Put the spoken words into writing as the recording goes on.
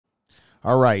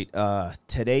All right,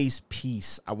 today's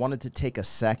piece, I wanted to take a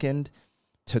second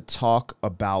to talk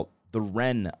about the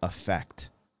REN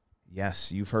effect.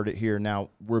 Yes, you've heard it here.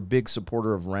 Now, we're a big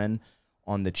supporter of REN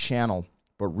on the channel,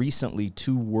 but recently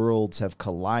two worlds have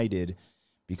collided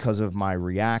because of my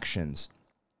reactions.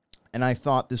 And I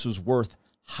thought this was worth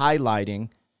highlighting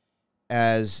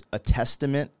as a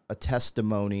testament, a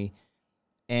testimony,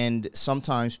 and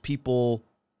sometimes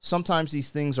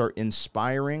these things are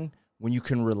inspiring when you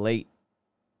can relate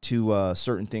to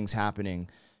certain things happening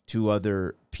to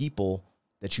other people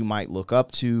that you might look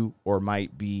up to or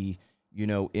might be, you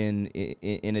know, in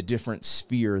a different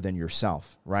sphere than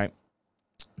yourself, right?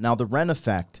 Now, the REN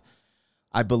effect,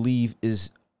 I believe, is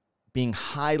being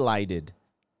highlighted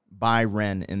by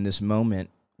REN in this moment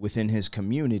within his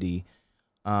community,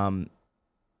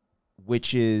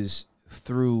 which is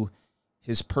through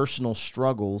his personal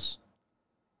struggles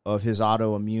of his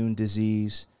autoimmune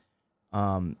disease,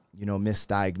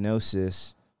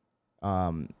 misdiagnosis,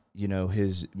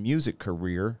 his music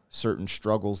career, certain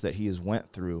struggles that he has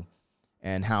went through,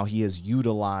 and how he has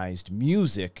utilized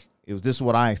music. This is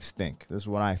what I think.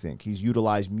 He's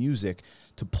utilized music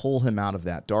to pull him out of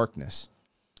that darkness.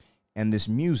 And this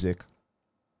music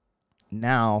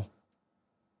now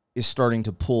is starting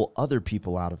to pull other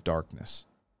people out of darkness.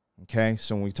 Okay?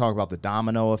 So when we talk about the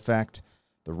domino effect,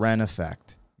 the REN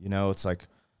effect, it's like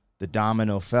the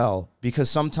domino fell because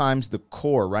sometimes the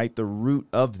core, right, the root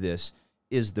of this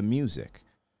is the music.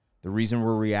 The reason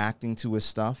we're reacting to his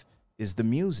stuff is the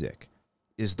music,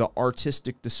 is the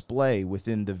artistic display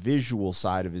within the visual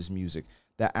side of his music,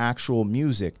 the actual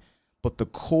music, but the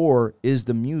core is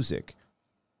the music.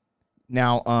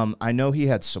 Now, I know he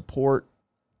had support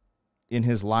in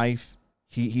his life.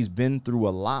 He's been through a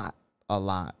lot,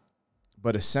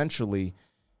 but essentially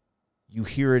you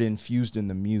hear it infused in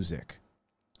the music.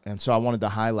 And so I wanted to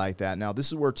highlight that. Now, this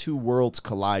is where two worlds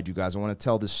collide, you guys. I want to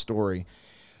tell this story.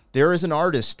 There is an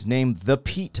artist named The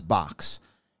Pete Box,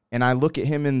 and I look at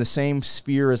him in the same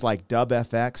sphere as like Dub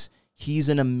FX. He's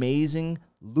an amazing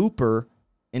looper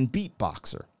and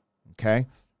beatboxer, okay?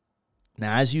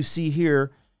 Now, as you see here,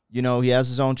 he has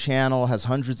his own channel, has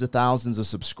hundreds of thousands of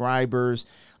subscribers.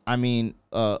 I mean,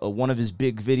 one of his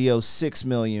big videos, 6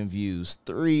 million views,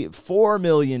 4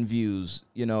 million views,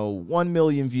 1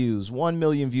 million views, 1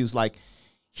 million views. Like,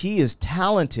 he is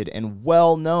talented and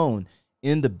well known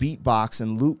in the beatbox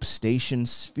and loop station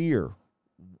sphere.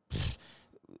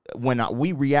 When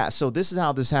we react, so this is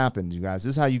how this happened, you guys.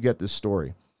 This is how you get this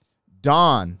story.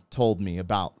 Don told me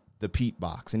about the Pete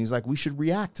Box, and he's like, we should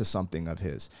react to something of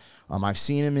his. I've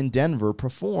seen him in Denver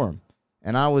perform.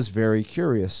 And I was very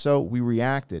curious, so we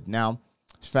reacted. Now,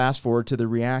 fast forward to the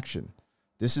reaction.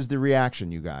 This is the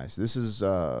reaction, you guys. This is,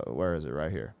 where is it?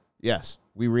 Right here. Yes,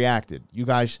 we reacted. You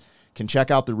guys can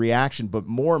check out the reaction, but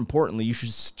more importantly, you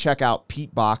should check out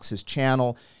Pete Box, his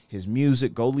channel, his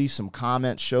music. Go leave some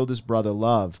comments. Show this brother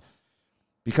love,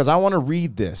 because I want to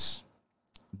read this.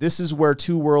 This is where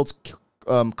two worlds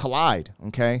collide,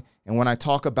 okay? And when I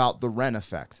talk about the REN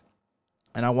effect,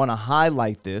 and I want to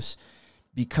highlight this,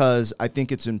 because I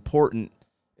think it's important,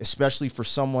 especially for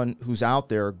someone who's out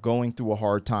there going through a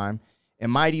hard time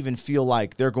and might even feel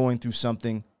like they're going through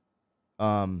something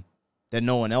that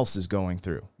no one else is going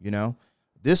through,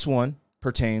 This one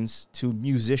pertains to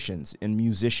musicians and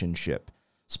musicianship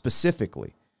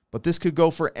specifically. But this could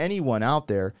go for anyone out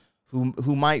there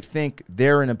who might think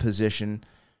they're in a position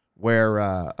where,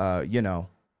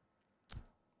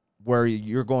 where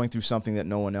you're going through something that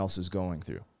no one else is going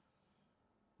through.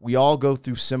 We all go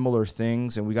through similar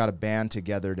things, and we got to band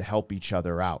together to help each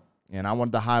other out. And I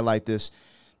wanted to highlight this.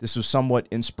 This was somewhat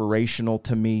inspirational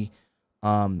to me.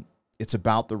 It's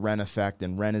about the REN effect,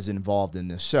 and REN is involved in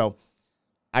this. So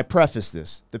I preface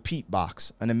this. The Pete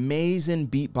Box, an amazing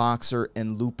beatboxer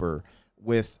and looper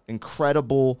with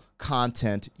incredible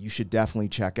content you should definitely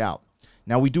check out.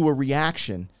 Now, we do a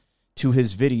reaction to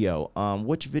his video.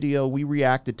 Which video? We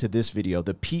reacted to this video,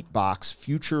 the Pete Box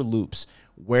Future Loops.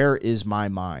 Where is my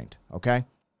mind? Okay,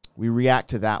 we react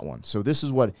to that one. So this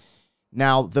is what.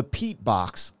 Now, the Pete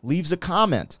Box leaves a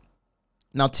comment.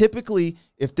 Now, typically,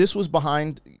 if this was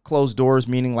behind closed doors,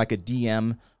 meaning like a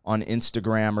DM on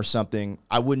Instagram or something,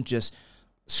 I wouldn't just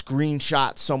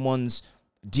screenshot someone's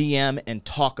DM and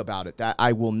talk about it. That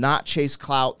I will not chase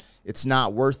clout. It's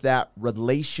not worth that.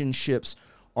 Relationships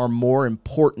are more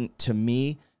important to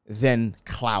me than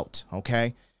clout,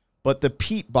 okay? But the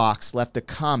Pete Box left a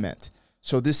comment.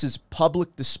 So this is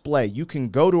public display. You can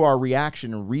go to our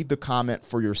reaction and read the comment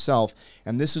for yourself.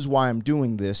 And this is why I'm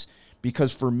doing this,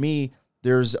 because for me,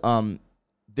 I want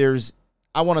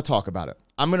to talk about it.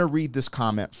 I'm going to read this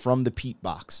comment from the Pete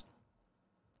Box.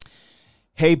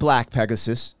 Hey, Black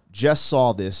Pegasus, just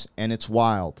saw this and it's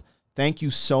wild. Thank you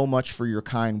so much for your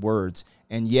kind words.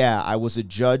 And yeah, I was a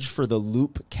judge for the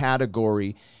loop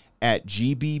category at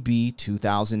GBB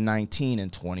 2019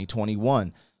 and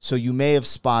 2021, so you may have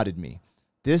spotted me.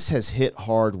 This has hit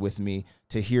hard with me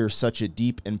to hear such a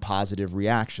deep and positive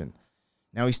reaction.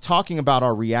 Now, he's talking about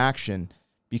our reaction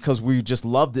because we just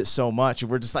loved it so much, and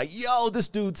we're just like, yo, this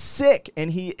dude's sick,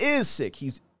 and he is sick.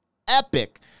 He's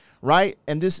epic, right?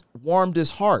 And this warmed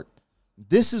his heart.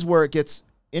 This is where it gets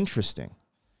interesting.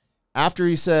 After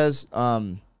he says,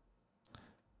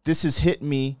 this has hit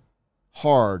me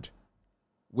hard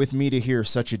with me to hear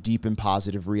such a deep and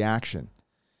positive reaction.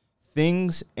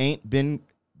 Things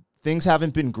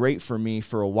haven't been great for me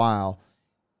for a while,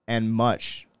 and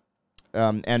much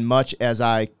as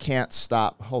I can't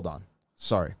stop. Hold on.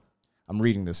 Sorry. I'm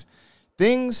reading this.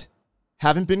 Things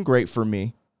haven't been great for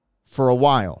me for a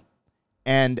while,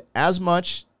 and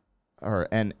much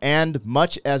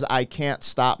as I can't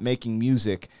stop making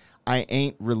music, I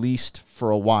ain't released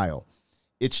for a while.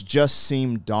 It's just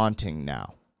seemed daunting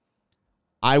now.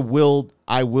 I will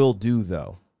do,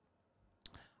 though.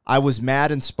 I was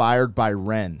mad inspired by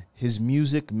Ren, his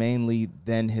music mainly,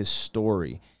 then his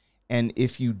story. And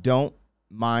if you don't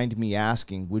mind me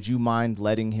asking, would you mind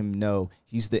letting him know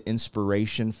he's the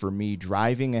inspiration for me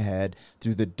driving ahead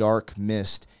through the dark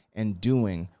mist and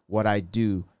doing what I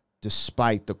do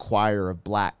despite the choir of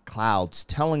black clouds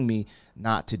telling me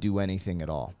not to do anything at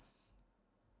all?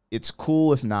 It's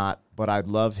cool if not, but I'd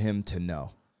love him to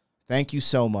know. Thank you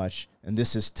so much, and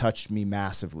this has touched me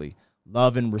massively.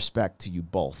 Love and respect to you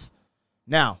both.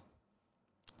 Now,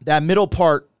 that middle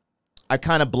part, I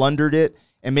kind of blundered it,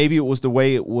 and maybe it was the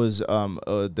way it was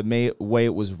way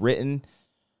it was written.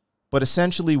 But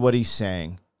essentially, what he's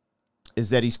saying is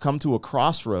that he's come to a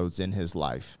crossroads in his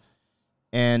life,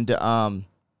 and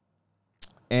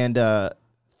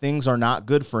things are not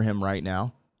good for him right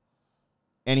now,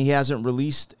 and he hasn't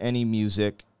released any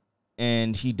music,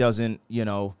 and he doesn't,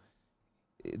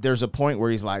 there's a point where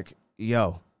he's like,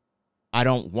 yo, I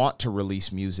don't want to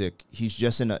release music. He's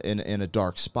just in a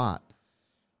dark spot.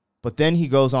 But then he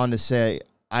goes on to say,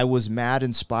 I was mad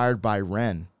inspired by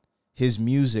Ren, his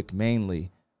music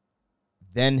mainly,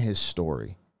 then his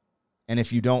story. And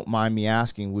if you don't mind me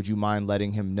asking, would you mind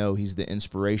letting him know he's the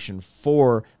inspiration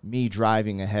for me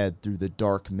driving ahead through the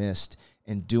dark mist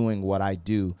and doing what I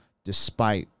do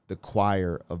despite the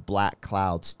choir of black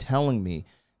clouds telling me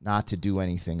not to do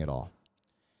anything at all?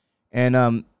 And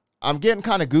I'm getting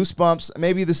kind of goosebumps.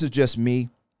 Maybe this is just me,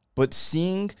 but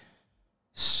seeing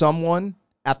someone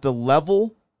at the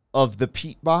level of the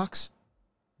Pete Box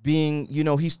being,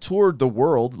 he's toured the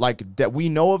world, like that we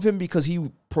know of him because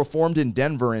he performed in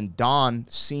Denver and Don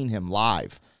seen him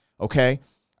live. Okay.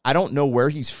 I don't know where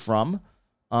he's from.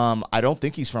 I don't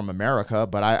think he's from America,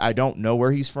 but I don't know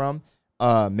where he's from.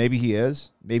 Maybe he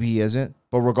is, maybe he isn't,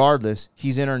 but regardless,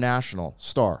 he's international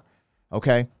star.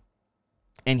 Okay.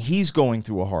 And he's going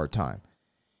through a hard time.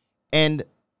 And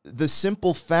the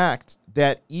simple fact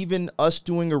that even us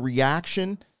doing a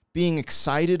reaction, being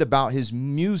excited about his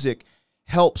music,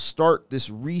 helps start this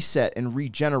reset and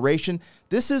regeneration.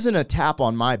 This isn't a tap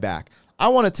on my back. I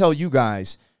want to tell you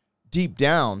guys deep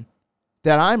down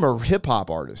that I'm a hip hop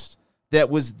artist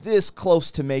that was this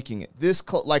close to making it.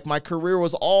 Like my career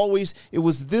was always, it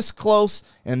was this close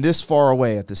and this far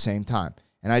away at the same time.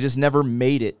 And I just never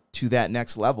made it to that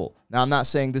next level. Now, I'm not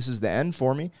saying this is the end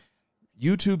for me.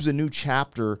 YouTube's a new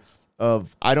chapter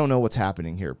of, I don't know what's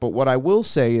happening here. But what I will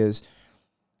say is,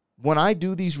 when I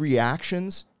do these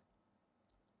reactions,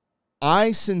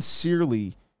 I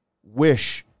sincerely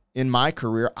wish in my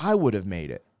career I would have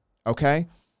made it, okay?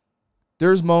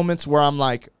 There's moments where I'm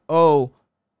like, oh,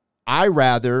 I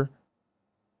rather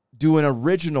do an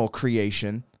original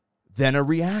creation than a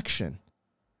reaction.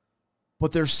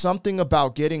 But there's something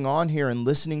about getting on here and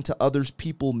listening to other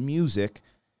people's music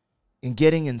and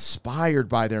getting inspired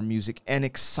by their music and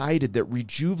excited that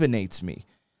rejuvenates me.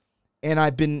 And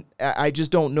I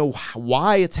just don't know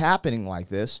why it's happening like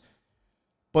this,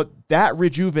 but that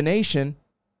rejuvenation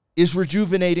is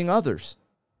rejuvenating others.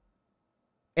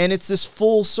 And it's this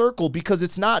full circle because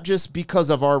it's not just because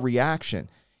of our reaction.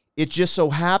 It just so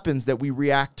happens that we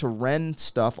react to Ren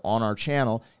stuff on our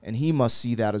channel, and he must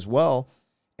see that as well.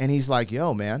 And he's like,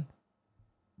 yo, man,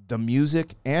 the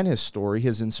music and his story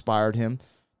has inspired him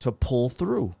to pull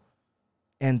through.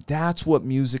 And that's what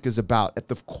music is about. At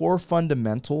the core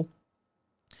fundamental,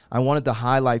 I wanted to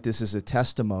highlight this as a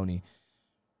testimony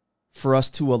for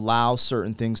us to allow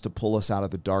certain things to pull us out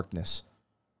of the darkness.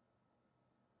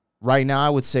 Right now, I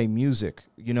would say music.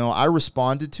 I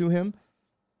responded to him.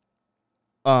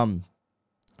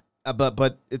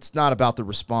 but it's not about the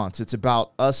response. It's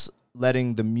about us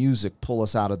letting the music pull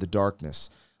us out of the darkness,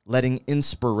 letting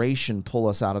inspiration pull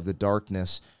us out of the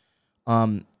darkness,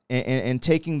 and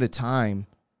taking the time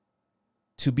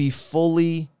to be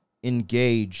fully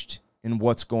engaged in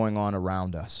what's going on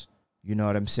around us. You know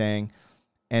what I'm saying?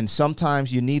 And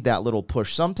sometimes you need that little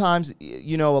push. Sometimes,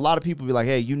 you know, a lot of people be like,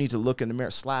 hey, you need to look in the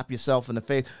mirror, slap yourself in the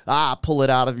face. Pull it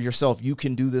out of yourself. You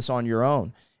can do this on your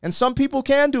own. And some people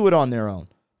can do it on their own.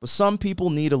 But some people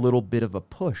need a little bit of a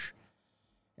push.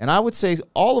 And I would say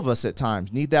all of us at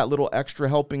times need that little extra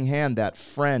helping hand, that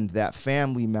friend, that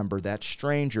family member, that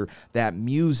stranger, that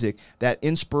music, that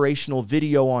inspirational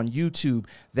video on YouTube,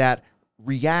 that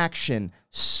reaction,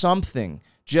 something,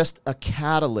 just a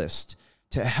catalyst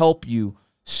to help you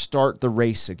start the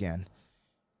race again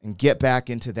and get back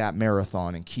into that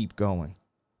marathon and keep going.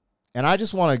 And I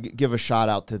just want to give a shout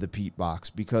out to the Pete Box,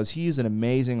 because he is an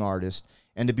amazing artist,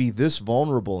 and to be this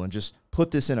vulnerable and just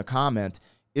put this in a comment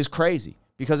is crazy,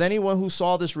 because anyone who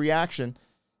saw this reaction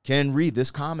can read this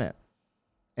comment.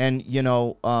 And, you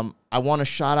know, I want to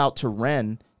shout out to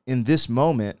Ren in this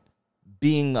moment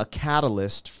being a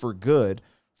catalyst for good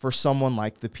for someone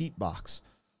like the Pete Box.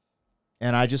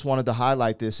 And I just wanted to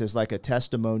highlight this as like a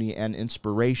testimony and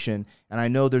inspiration. And I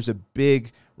know there's a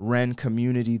big Ren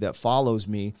community that follows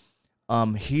me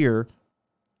here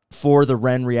for the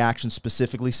Ren reaction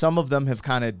specifically. Some of them have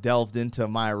kind of delved into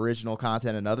my original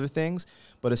content and other things,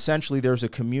 but essentially there's a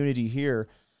community here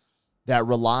that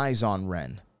relies on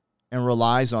Ren and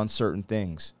relies on certain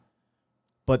things.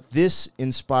 But this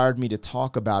inspired me to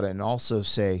talk about it and also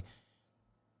say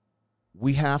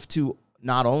we have to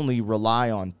not only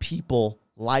rely on people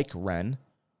like Ren,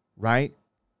 right?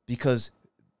 Because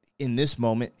in this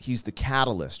moment, he's the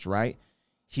catalyst, right?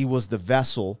 He was the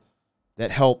vessel that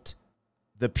helped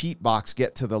the Pete Box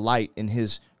get to the light in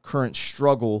his current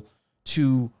struggle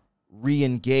to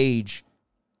re-engage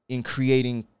in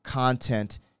creating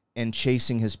content and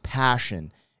chasing his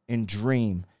passion and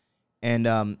dream. And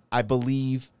I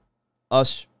believe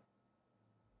us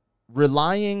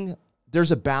relying,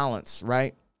 there's a balance,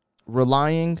 right?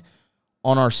 Relying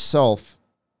on ourselves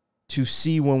to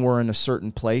see when we're in a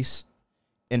certain place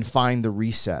and find the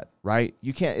reset, right?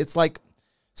 You can't, it's like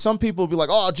some people will be like,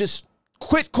 oh, just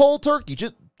quit cold turkey,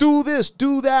 just do this,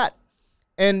 do that.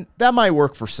 And that might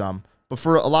work for some, but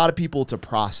for a lot of people, it's a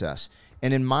process.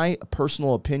 And in my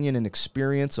personal opinion and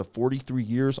experience of 43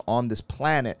 years on this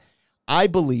planet, I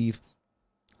believe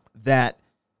that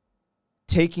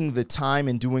taking the time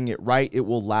and doing it right, it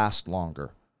will last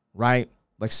longer, right?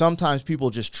 Like sometimes people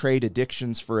just trade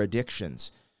addictions for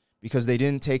addictions because they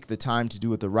didn't take the time to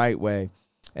do it the right way.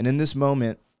 And in this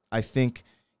moment, I think,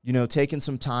 you know, taking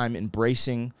some time,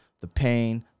 embracing the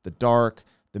pain, the dark,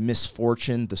 the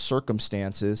misfortune, the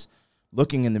circumstances,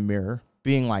 looking in the mirror,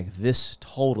 being like, this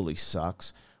totally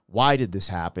sucks. Why did this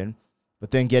happen?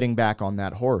 But then getting back on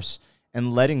that horse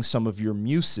and letting some of your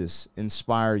muses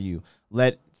inspire you.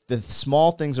 Let the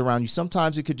small things around you.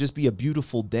 Sometimes it could just be a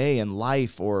beautiful day in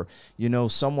life, or, you know,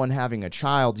 someone having a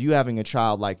child, you having a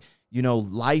child, like, you know,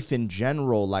 life in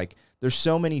general. Like there's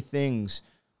so many things.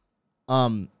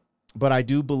 But I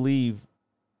do believe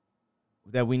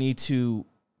that we need to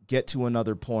get to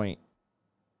another point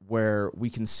where we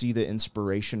can see the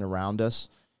inspiration around us.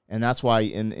 And that's why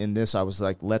in this, I was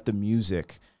like, let the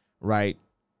music, right,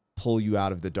 pull you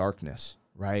out of the darkness,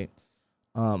 right?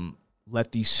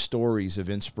 Let these stories of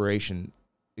inspiration,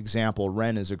 example,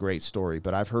 Ren is a great story,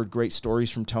 but I've heard great stories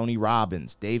from Tony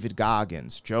Robbins, David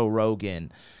Goggins, Joe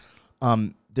Rogan.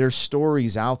 There's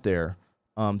stories out there.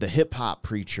 The hip hop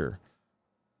preacher,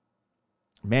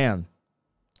 man,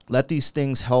 let these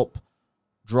things help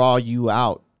draw you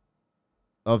out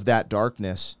of that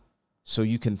darkness so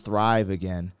you can thrive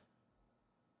again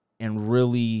and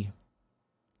really,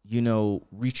 you know,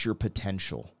 reach your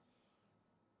potential.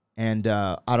 And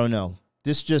I don't know,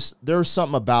 there's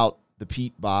something about the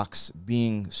Pete Box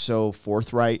being so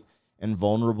forthright and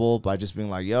vulnerable by just being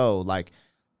like, yo, like,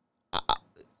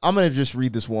 I'm going to just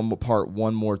read this one part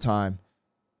one more time.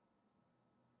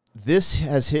 This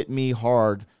has hit me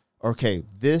hard. Okay,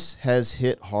 this has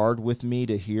hit hard with me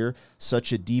to hear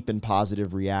such a deep and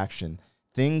positive reaction.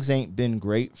 Things ain't been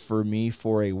great for me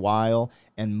for a while,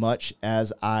 and much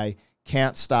as I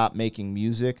can't stop making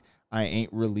music, I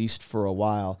ain't released for a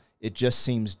while. It just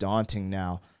seems daunting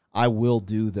now. I will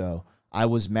do, though. I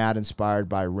was mad inspired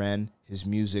by Ren, his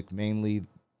music, mainly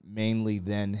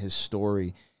then his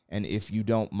story. And if you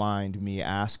don't mind me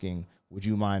asking, would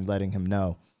you mind letting him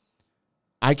know?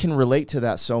 I can relate to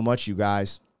that so much, you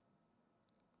guys.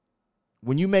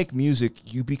 when you make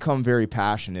music, you become very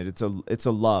passionate. It's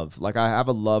a love. Like, I have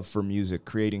a love for music,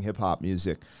 creating hip hop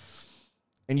music,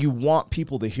 and you want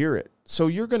people to hear it. So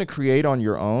you're going to create on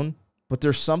your own, but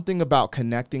there's something about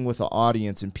connecting with the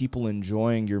audience and people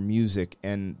enjoying your music.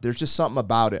 And there's just something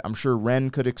about it. I'm sure Ren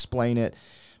could explain it.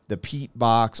 The Pete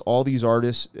Box, all these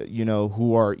artists, you know,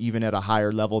 who are even at a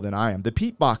higher level than I am. The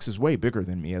Pete Box is way bigger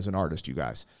than me as an artist, you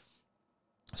guys.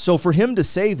 So for him to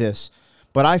say this,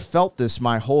 but I felt this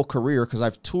my whole career because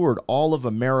I've toured all of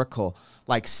America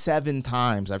like 7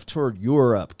 times. I've toured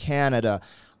Europe, Canada.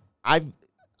 I'm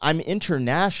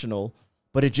international,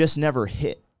 but it just never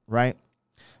hit, right?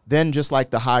 Then just like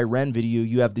the High Ren video,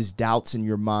 you have these doubts in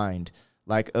your mind.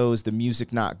 Like, oh, is the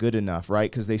music not good enough,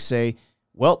 right? Because they say,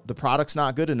 well, the product's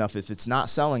not good enough. If it's not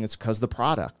selling, it's because the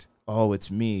product. Oh,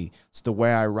 it's me. It's the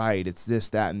way I write. It's this,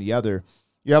 that, and the other.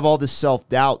 You have all this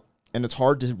self-doubt, and it's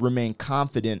hard to remain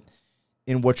confident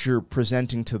in what you're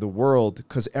presenting to the world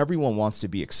because everyone wants to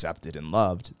be accepted and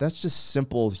loved. That's just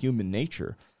simple human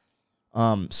nature.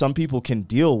 Some people can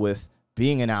deal with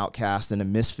being an outcast and a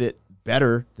misfit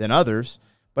better than others,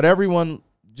 but everyone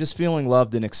just feeling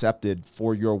loved and accepted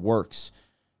for your works,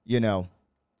 you know.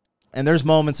 And there's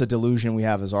moments of delusion we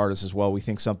have as artists as well. We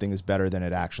think something is better than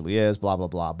it actually is, blah, blah,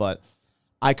 blah. But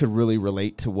I could really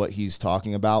relate to what he's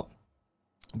talking about,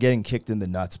 getting kicked in the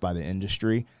nuts by the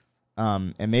industry.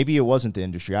 And maybe it wasn't the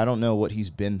industry. I don't know what he's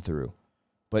been through.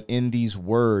 But in these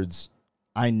words,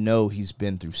 I know he's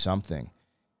been through something.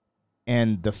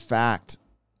 And the fact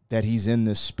that he's in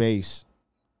this space,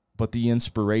 but the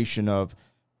inspiration of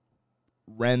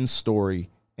Ren's story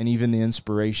and even the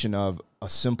inspiration of a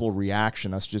simple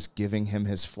reaction, us just giving him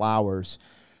his flowers,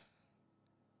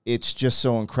 it's just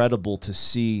so incredible to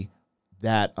see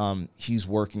that he's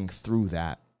working through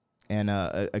that. And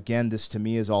again, this to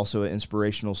me is also an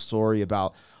inspirational story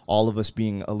about all of us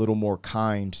being a little more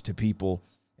kind to people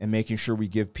and making sure we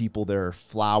give people their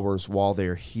flowers while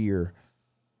they're here,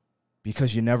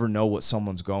 because you never know what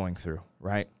someone's going through,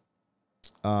 right?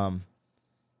 And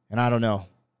I don't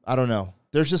know.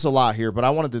 There's just a lot here, but I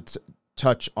wanted to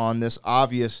touch on this.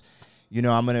 Obvious, you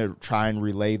know, I'm going to try and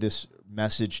relay this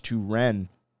message to Ren,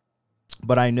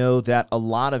 but I know that a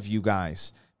lot of you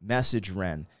guys message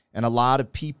Ren, and a lot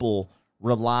of people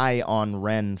rely on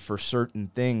Ren for certain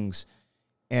things,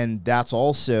 and that's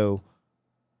also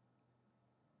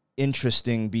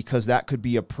interesting because that could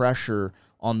be a pressure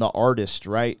on the artist,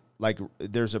 right? Like,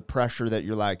 there's a pressure that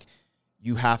you're like,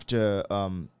 you have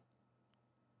to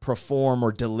perform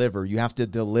or deliver. You have to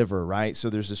deliver, right?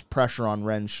 So there's this pressure on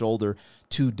Ren's shoulder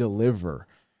to deliver,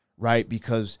 right?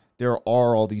 Because there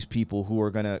are all these people who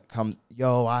are going to come,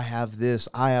 yo, I have this.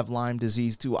 I have Lyme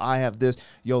disease too. I have this.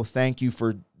 Yo, thank you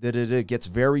for that. It gets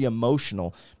very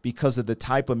emotional because of the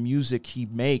type of music he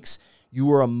makes.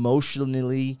 You are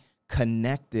emotionally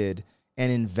connected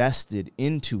and invested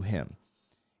into him.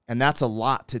 And that's a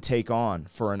lot to take on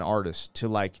for an artist to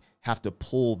like have to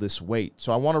pull this weight.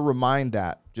 So I want to remind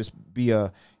that, just be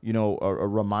a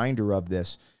reminder of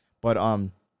this. But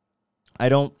I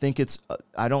don't think it's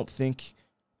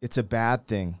a bad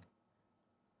thing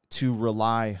to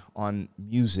rely on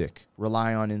music,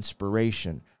 rely on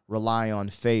inspiration, rely on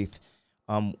faith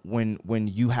when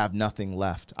you have nothing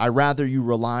left. I'd rather you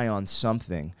rely on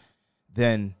something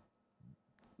than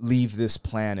leave this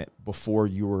planet before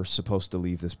you were supposed to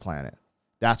leave this planet.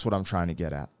 That's what I'm trying to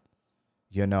get at,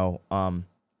 you know.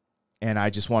 And I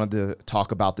just wanted to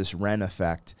talk about this REN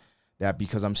effect, that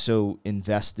because I'm so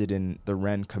invested in the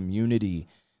REN community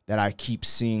that I keep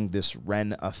seeing this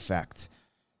REN effect.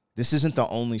 This isn't the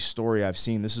only story I've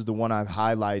seen. This is the one I've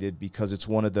highlighted because it's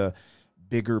one of the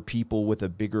bigger people with a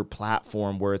bigger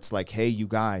platform where it's like, hey, you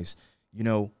guys, you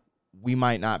know, we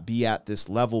might not be at this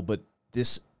level, but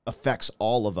this affects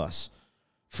all of us,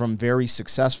 from very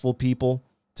successful people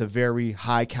to very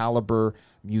high caliber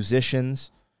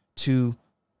musicians to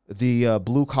the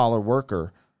blue collar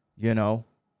worker, you know,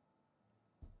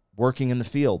 working in the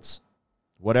fields,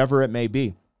 whatever it may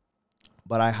be.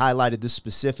 But I highlighted this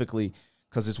specifically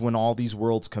because it's when all these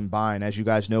worlds combine. As you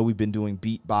guys know, we've been doing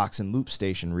beatbox and loop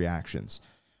station reactions.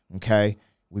 Okay.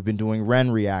 We've been doing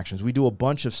REN reactions. We do a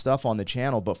bunch of stuff on the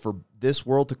channel, but for this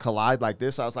world to collide like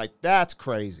this, I was like, that's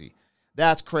crazy.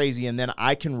 That's crazy. And then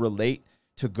I can relate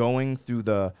to going through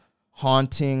the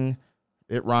haunting,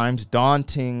 it rhymes,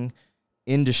 daunting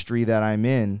industry that I'm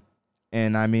in.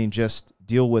 And I mean, just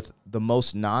deal with the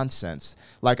most nonsense.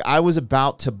 Like, I was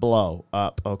about to blow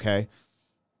up, okay?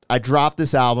 I dropped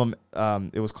this album.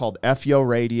 It was called FYO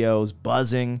Radios,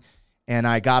 Buzzing, and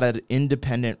I got an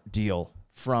independent deal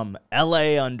from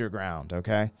LA Underground,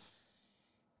 okay?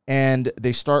 And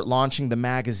they start launching the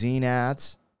magazine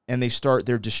ads, and they start,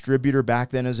 their distributor back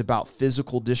then is about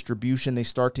physical distribution. They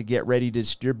start to get ready to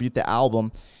distribute the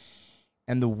album.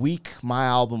 And the week my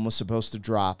album was supposed to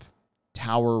drop,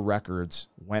 Tower Records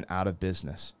went out of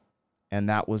business. And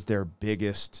that was their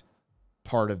biggest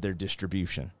part of their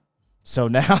distribution. So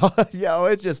now,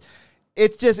 it's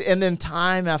just, and then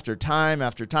time after time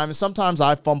after time. And sometimes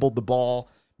I fumbled the ball,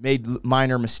 made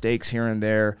minor mistakes here and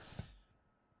there.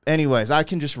 Anyways, I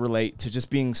can just relate to just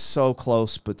being so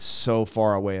close but so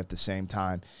far away at the same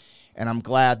time. And I'm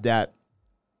glad that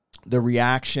the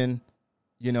reaction,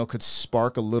 could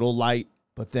spark a little light,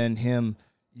 but then him,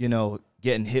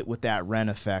 getting hit with that REN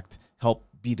effect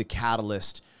helped be the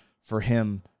catalyst for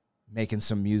him making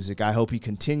some music. I hope he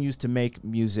continues to make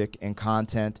music and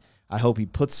content. I hope he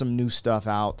puts some new stuff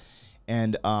out.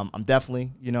 And I'm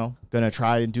definitely, going to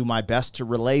try and do my best to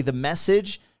relay the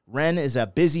message. REN is a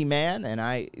busy man,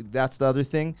 and that's the other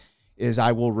thing, is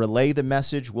I will relay the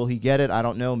message. Will he get it? I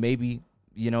don't know. Maybe,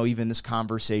 even this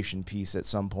conversation piece at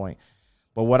some point.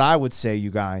 But what I would say, you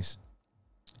guys,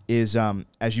 is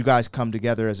as you guys come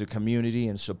together as a community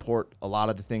and support a lot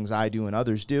of the things I do and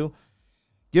others do,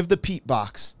 give the Pete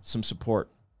Box some support.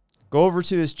 Go over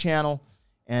to his channel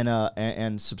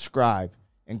and subscribe,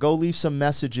 and go leave some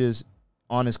messages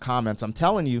on his comments. I'm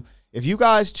telling you, if you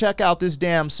guys check out this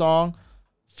damn song,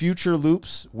 Future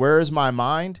Loops, Where Is My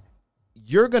Mind,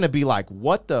 you're going to be like,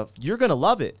 what the? You're going to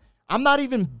love it. I'm not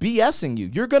even BSing you.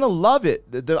 You're going to love it.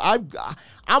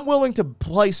 I'm willing to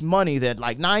place money that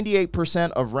like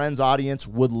 98% of REN's audience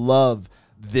would love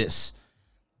this.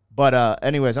 But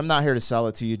anyways, I'm not here to sell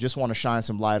it to you. Just want to shine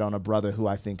some light on a brother who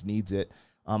I think needs it.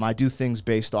 I do things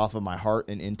based off of my heart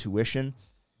and intuition.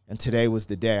 And today was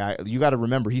the day. You got to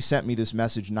remember, he sent me this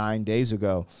message 9 days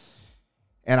ago,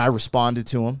 and I responded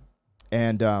to him.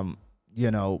 And,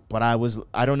 but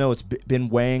I don't know, it's been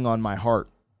weighing on my heart.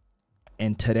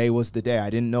 And today was the day. I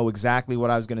didn't know exactly what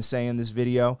I was going to say in this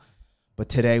video, but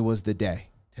today was the day.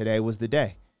 Today was the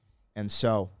day. And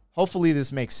so hopefully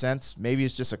this makes sense. Maybe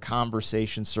it's just a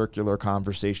conversation, circular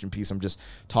conversation piece. I'm just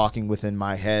talking within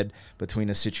my head between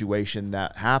a situation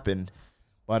that happened.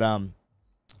 But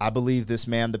I believe this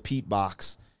man, the Pete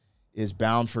Box, is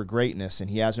bound for greatness,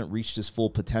 and he hasn't reached his full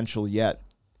potential yet.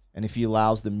 And if he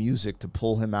allows the music to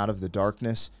pull him out of the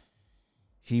darkness,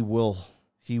 he will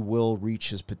reach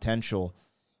his potential,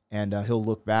 and he'll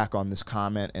look back on this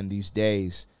comment and these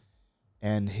days,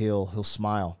 and he'll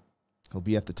smile. He'll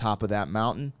be at the top of that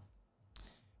mountain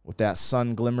with that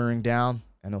sun glimmering down,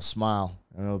 and he'll smile,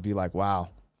 and it'll be like, wow,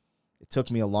 it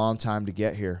took me a long time to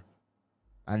get here.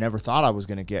 I never thought I was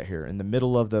going to get here. In the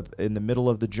middle of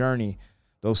the journey,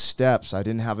 those steps, I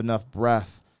didn't have enough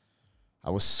breath. I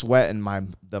was sweating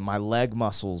my leg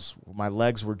muscles. My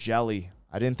legs were jelly.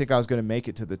 I didn't think I was going to make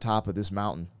it to the top of this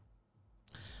mountain.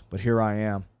 But here I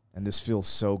am, and this feels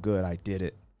so good. I did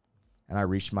it, and I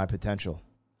reached my potential.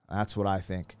 That's what I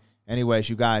think. Anyways,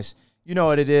 you guys, you know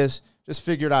what it is. Just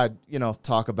figured I'd,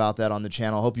 talk about that on the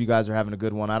channel. Hope you guys are having a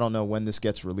good one. I don't know when this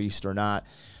gets released or not.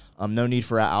 No need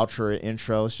for an outro or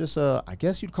intro. It's just I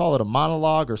guess you'd call it a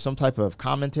monologue or some type of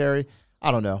commentary.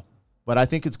 I don't know. But I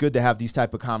think it's good to have these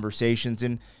type of conversations.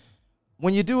 And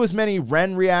when you do as many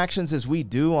REN reactions as we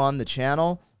do on the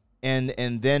channel, and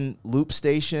then Loop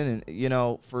Station,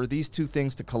 and, for these two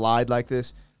things to collide like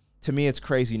this, to me, it's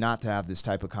crazy not to have this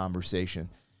type of conversation.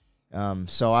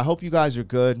 So I hope you guys are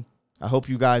good. I hope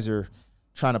you guys are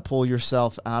trying to pull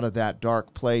yourself out of that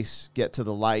dark place, get to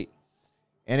the light.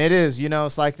 And it is,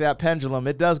 it's like that pendulum.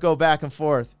 It does go back and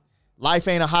forth. Life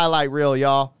ain't a highlight reel,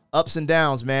 y'all. Ups and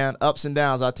downs, man. Ups and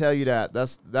downs. I tell you that.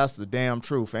 That's the damn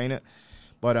truth, ain't it?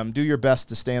 But do your best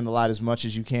to stay in the light as much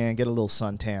as you can. Get a little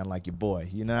suntan like your boy.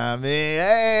 You know what I mean?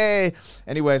 Hey!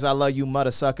 Anyways, I love you,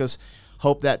 mother suckers.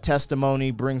 Hope that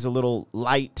testimony brings a little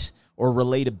light or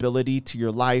relatability to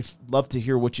your life. Love to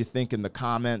hear what you think in the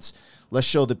comments. Let's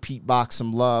show the Pete Box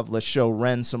some love. Let's show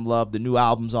REN some love. The new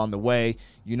album's on the way.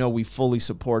 We fully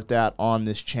support that on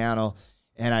this channel.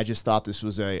 And I just thought this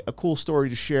was a cool story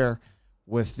to share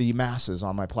with the masses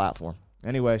on my platform.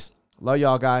 Anyways, love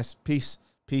y'all guys. Peace,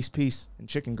 peace, peace, and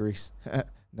chicken grease.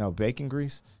 No, bacon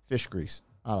grease, fish grease.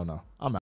 I don't know. I'm out.